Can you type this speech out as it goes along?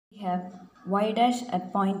We have y dash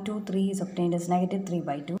at point 2, 3 is obtained as negative 3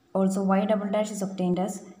 by 2. Also y double dash is obtained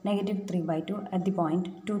as negative 3 by 2 at the point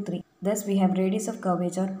 2, 3. Thus we have radius of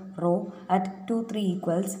curvature rho at 2, 3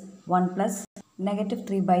 equals 1 plus negative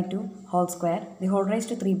 3 by 2 whole square, the whole raised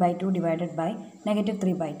to 3 by 2 divided by negative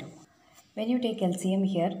 3 by 2. When you take LCM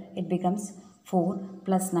here, it becomes 4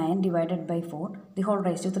 plus 9 divided by 4, the whole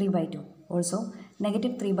raised to 3 by 2. Also,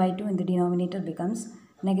 negative 3 by 2 in the denominator becomes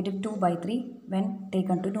negative 2 by 3 when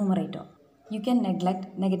taken to numerator. You can neglect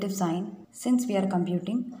negative sign since we are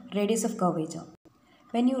computing radius of curvature.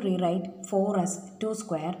 When you rewrite 4 as 2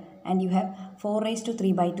 square and you have 4 raised to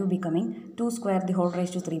 3 by 2 becoming 2 square the whole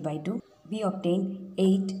raised to 3 by 2, we obtain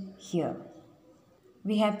 8 here.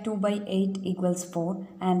 We have 2 by 8 equals 4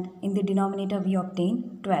 and in the denominator we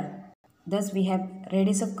obtain 12. Thus we have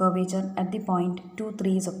radius of curvature at the point 2,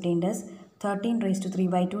 3 is obtained as 13 raised to 3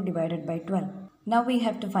 by 2 divided by 12. Now we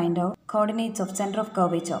have to find out coordinates of center of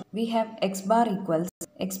curvature. We have x bar equals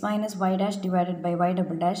x minus y dash divided by y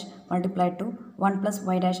double dash multiplied to 1 plus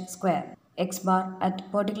y dash square. X bar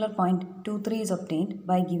at particular point 2, 3 is obtained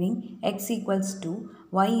by giving x equals 2,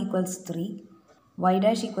 y equals 3, y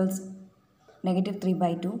dash equals negative 3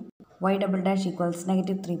 by 2, y double dash equals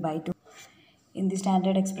negative 3 by 2 in the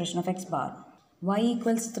standard expression of x bar. Y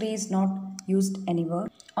equals 3 is not used anywhere.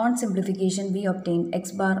 On simplification, we obtain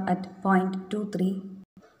x bar at point 2, 3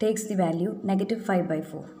 takes the value negative 5 by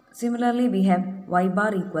 4. Similarly, we have y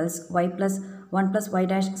bar equals y plus 1 plus y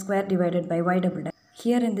dash square divided by y double dash.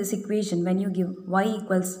 Here in this equation, when you give y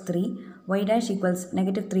equals 3, y dash equals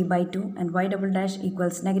negative 3 by 2 and y double dash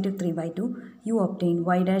equals negative 3 by 2, you obtain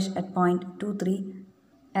y dash at point 2, 3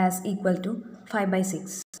 as equal to 5 by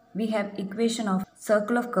 6. We have equation of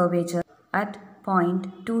circle of curvature at point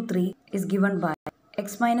 2, 3 is given by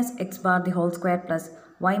x minus x bar the whole square plus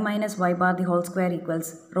y minus y bar the whole square equals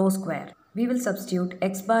rho square. We will substitute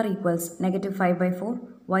x bar equals negative 5 by 4,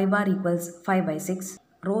 y bar equals 5 by 6.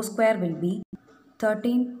 Rho square will be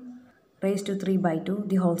 13 raised to 3 by 2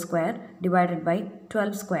 the whole square divided by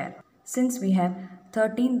 12 square. Since we have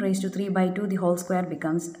 13 raised to 3 by 2 the whole square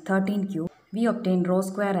becomes 13 cube, we obtain rho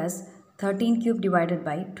square as 13 cube divided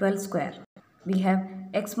by 12 square. We have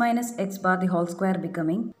x minus x bar the whole square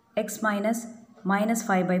becoming x minus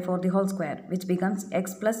 5 by 4 the whole square, which becomes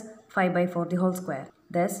x plus 5 by 4 the whole square.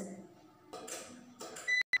 Thus,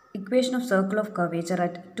 equation of circle of curvature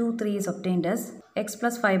at 2, 3 is obtained as x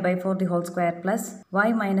plus 5 by 4 the whole square plus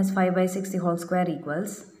y minus 5 by 6 the whole square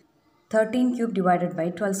equals 13 cube divided by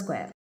 12 square.